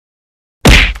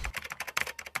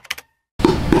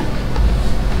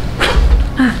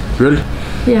Really?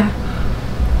 Yeah.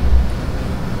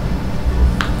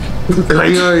 Like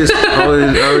you already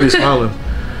smiling.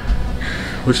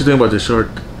 What you think about this shark?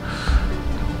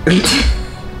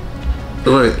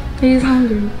 What? He's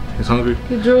hungry. He's hungry?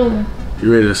 He's drooling.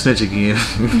 You ready to snitch again?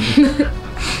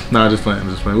 Nah, just playing,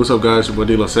 just playing. What's up, guys? Your boy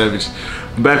D-Lo Savage.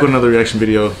 I'm back with another reaction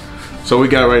video. So we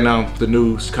got right now the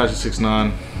new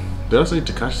 6IX9INE. Did I say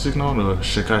Tekashi 6ix9ine or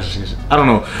Shikashi 6ix9ine? I don't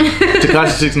know.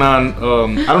 Tekashi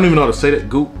 6ix9ine. I don't even know how to say that.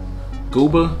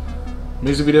 GOOBA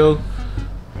music video.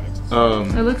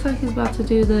 It looks like he's about to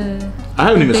do the I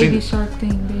haven't even seen baby shark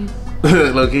thing, babe.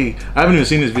 Low-key, I haven't even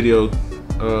seen this video.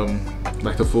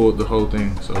 Like the whole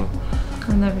thing. So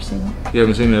I've never seen it. you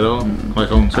haven't seen it at all?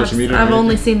 Like on social media? I've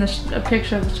only seen a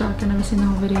picture of the shark. I've never seen the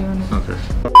whole video on it. Okay.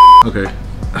 Okay.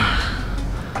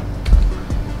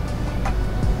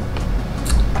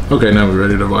 Okay, now we're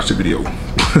ready to watch the video.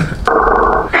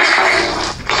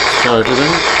 Sorry, is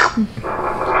that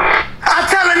I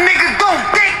tell a nigga don't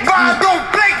dick ride, don't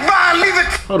blink ride, leave it.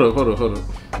 Hold up.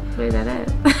 Where that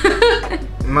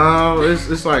at? No,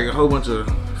 it's like a whole bunch of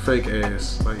fake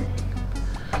ass.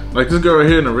 Like this girl right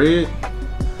here in the red.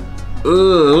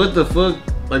 Ugh, what the fuck?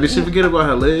 Like, did she forget about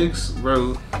her legs,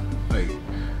 bro? Like,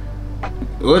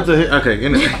 what the heck? Okay,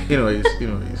 anyways.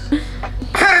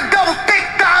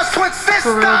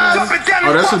 For real,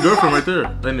 Oh, that's her girlfriend right there.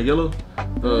 In the yellow.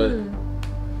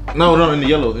 No, in the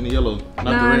yellow, not the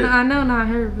red. I know, not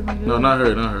her. But like, no, not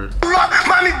her.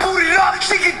 Mommy booted up,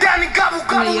 she get down and gobble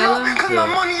gobble up. Cause my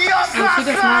money up,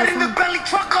 slide in the belly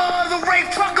trucker, the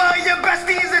rape trucker. Your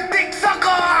bestie is a dick sucker,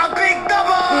 a big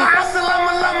double.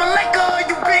 Assalamu alaikum,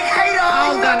 you big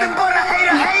hater. You nothing but a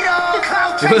hater.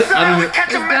 Cloud chaser,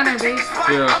 catch a man to take his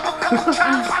spot. Up a couple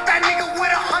times, pop that nigga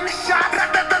with 100 shots.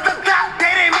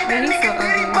 They didn't make that nigga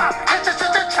pity pop.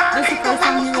 That's the first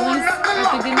time he released after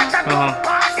dinner.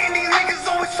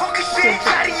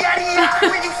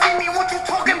 When you see me, what you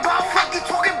talking about? Fuck you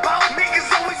talking about? Niggas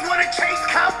always wanna chase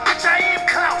clout, bitch. I am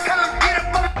clout. Tell them get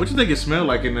up. What you think it smelled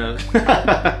like in there?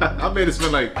 I made it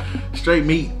smell like straight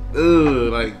meat.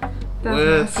 Ugh, like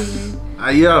That's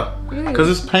what? Yeah, cause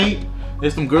it's paint.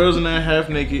 There's some girls in there half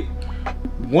naked.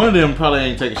 One of them probably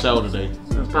ain't take a shower today.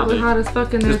 It's probably hot as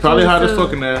fuck in there. It's probably hot as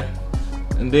fuck in there.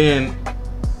 And then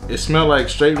it smelled like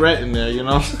straight rat in there, you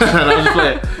know? And I was just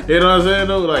like, you know what I'm saying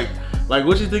though? Like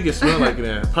what you think it smelled like in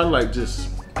there? Probably like just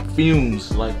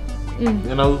fumes, like, you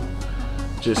know?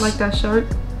 Just like that shark?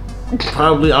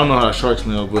 Probably, I don't know how a shark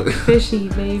smell, but fishy,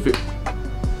 babe.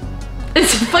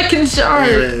 It's a fucking shark.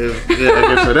 Yeah,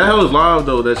 I guess so. That hell was live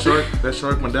though. That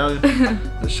shark medallion,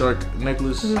 the shark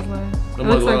necklace. It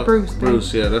looks like Bruce.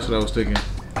 Bruce, yeah, that's what I was thinking.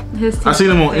 I seen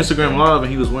him on Instagram Live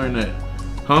and he was wearing that.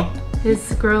 Huh?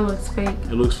 His grill looks fake.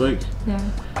 It looks fake? Yeah.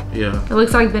 Yeah. It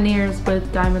looks like veneers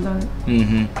with diamonds on it.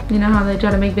 Mm-hmm. You know how they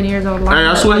try to make veneers all lined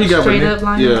I swear he got straight up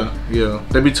lined up? Yeah.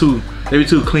 They be too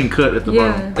clean cut at the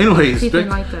bottom. Anyways,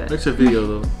 back to the video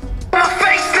though. My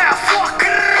face now, fuck.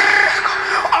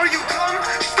 Are you dumb,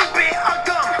 stupid, or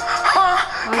dumb? Huh?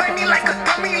 Play me like a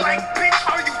dummy, like bitch.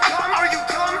 Are you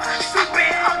dumb,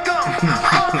 stupid, or dumb?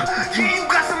 Huh? Yeah, you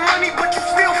got some money, but you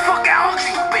still fucking ugly,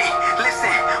 stupid.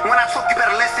 Listen, when I talk, you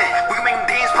better listen. We can make them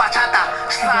dance bachata,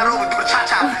 slide over, do the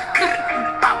cha-cha.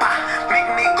 Papa, make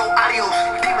me go adios,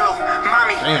 dímelo,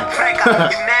 mommy,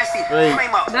 frega, you nasty,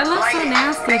 flame up. That looks so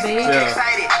nasty, babe.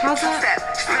 How's that?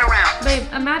 Spin around. Babe,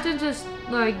 imagine just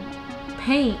like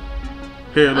paint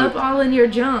Here, up all in your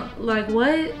junk. Like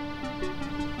what?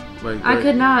 Like, I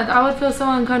could not. I would feel so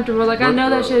uncomfortable. Like I know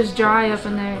that shit is dry up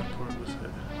in there.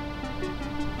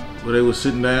 Where they was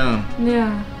sitting down.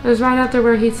 Yeah. It was right after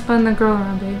where he spun the girl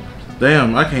around, babe.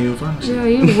 Damn, I can't even find it. Yeah,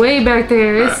 you way back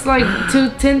there. It's like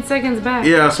 10 seconds back.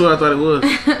 Yeah, I swear I thought it was.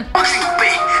 Listen,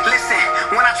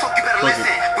 when I talk, you better listen.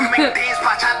 We make dance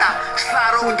bachata,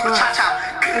 slide over, do the cha-cha.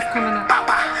 It's coming up.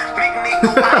 Papa, make me go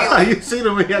adios. You seen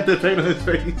him when he had that paint on his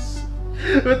face?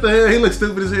 What the hell? He looks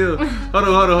stupid as hell. Hold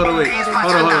on, wait.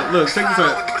 Hold on. Look, check this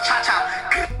out.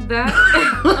 That?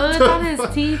 Oh, it's on his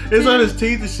teeth. It's on his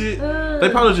teeth and shit. They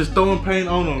probably just throwing paint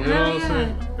on him. You know what I'm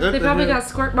saying? They probably got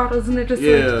squirt bottles and they're just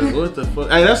like, what the fuck?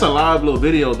 Hey, that's a live little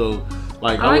video though.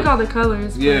 Like I like all the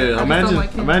colors. Yeah,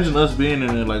 imagine us being in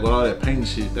there like with all that paint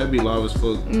shit. That'd be live as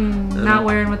fuck. Not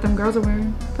wearing what them girls are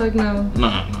wearing. Like no.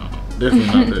 Nah, definitely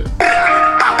not that.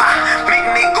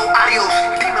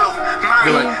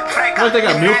 Like they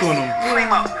got milk on them.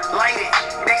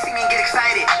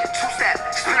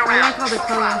 I like all the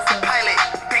colors.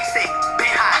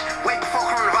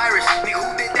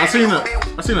 I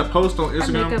seen a post on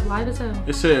Instagram. Makeup live as hell.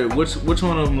 It said which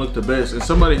one of them looked the best, and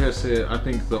somebody had said I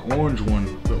think the orange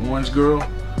one, the orange girl.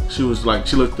 She was like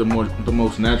she looked the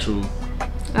most natural.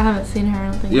 I haven't seen her,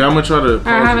 I don't think. Yeah, I'm gonna try to.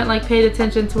 I haven't like paid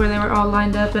attention to where they were all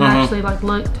lined up and actually like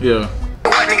looked. Yeah.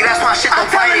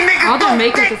 All their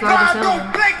makeup is already selling.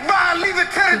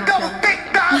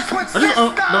 I just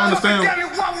don't understand.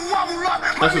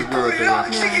 That's his girl right there. What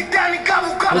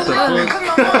the fuck?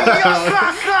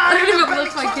 I don't even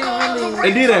look like it really.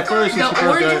 They did at first. The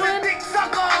orange one?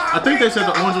 I think they said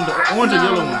the orange and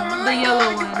yellow one. The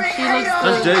yellow one. She looks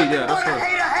That's good. Jade, yeah, that's her.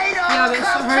 Yeah, but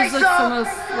hers looks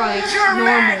almost like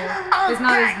normal. It's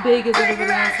not as big as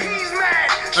everybody else's.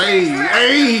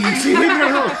 Hey, she hit her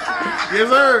hook. Yes,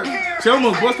 sir. She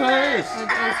almost bust her ass.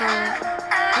 I saw it.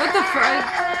 What the fuck?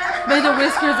 But the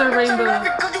whiskers are rainbow.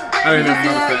 I didn't even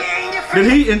notice that. Did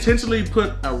he intentionally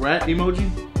put a rat emoji?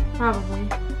 Probably.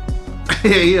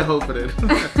 Yeah, he a hoe for that.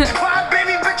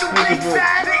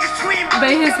 But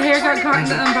his hair got caught in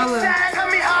the umbrella.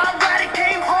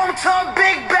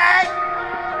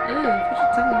 Ew, what you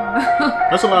talking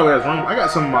about? That's a lot of ass room. I got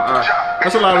some in my eye.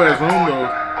 That's a lot of ass room though.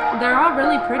 They're all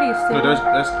really pretty still. No,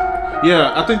 that's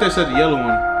yeah, I think they said the yellow one.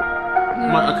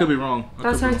 Yeah. I could be wrong.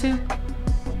 That's her too?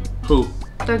 Who?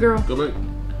 That girl. Go back.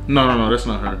 No, that's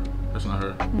not her. That's not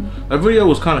her. That video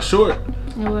was kind of short.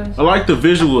 It was. I like the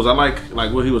visuals. I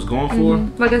like what he was going for.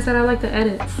 Like I said, I like the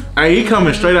edits. Hey, he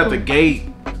coming straight out the gate,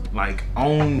 like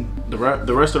on the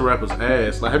rest of the rapper's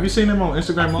ass. Like, have you seen him on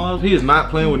Instagram Live? He is not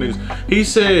playing with niggas. He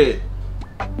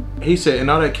said, and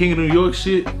all that King of New York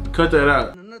shit, cut that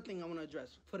out. Another thing I want to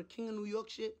address for the King of New York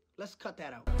shit. Let's cut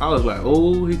that out. I was like,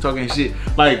 oh, he talking shit.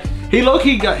 Like, he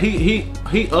low-key got he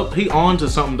on to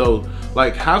something though.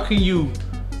 Like, how can you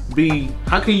be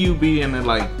in the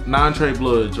like non-trade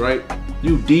bloods, right?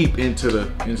 You deep into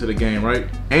the game, right?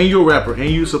 And you're a rapper and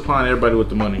you supplying everybody with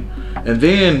the money. And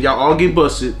then y'all all get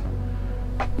busted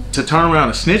to turn around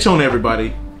and snitch on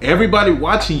everybody. Everybody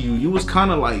watching you. You was kind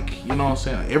of like, you know what I'm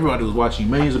saying? Like, everybody was watching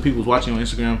you. Millions of people was watching you on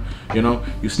Instagram. You know,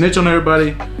 you snitch on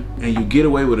everybody and you get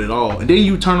away with it all. And then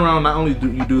you turn around, not only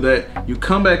do you do that, you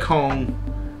come back home,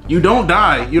 you don't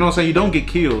die. You know what I'm saying? You don't get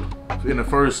killed in the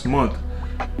first month.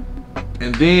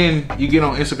 And then you get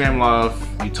on Instagram Live,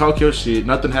 you talk your shit,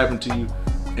 nothing happened to you,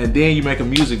 and then you make a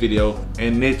music video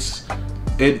and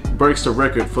it breaks the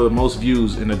record for the most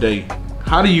views in a day.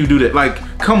 How do you do that? Like,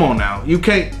 come on now. You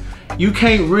can't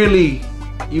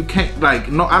like,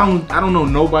 no, I don't know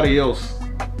nobody else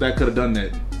that could have done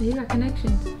that. He got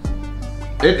connections.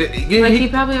 Yeah, like he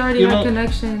probably already had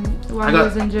connection while he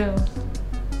was in jail.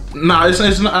 Nah, it's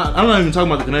not. I'm not even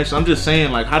talking about the connection. I'm just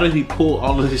saying, like, how did he pull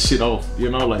all of this shit off? You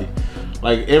know, like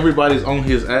everybody's on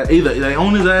his ass. Either they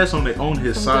own his ass or they own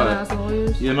his side.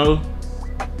 You know.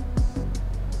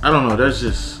 I don't know. That's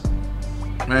just,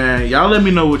 man. Y'all let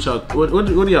me know what y'all what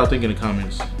do y'all think in the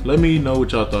comments. Let me know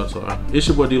what y'all thoughts are. It's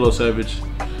your boy D-Lo Savage,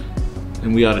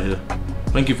 and we out of here.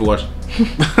 Thank you for watching.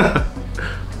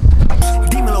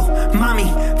 Dímelo, mami,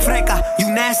 freca, you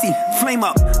nasty, flame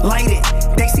up, light it.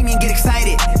 They see me and get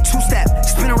excited.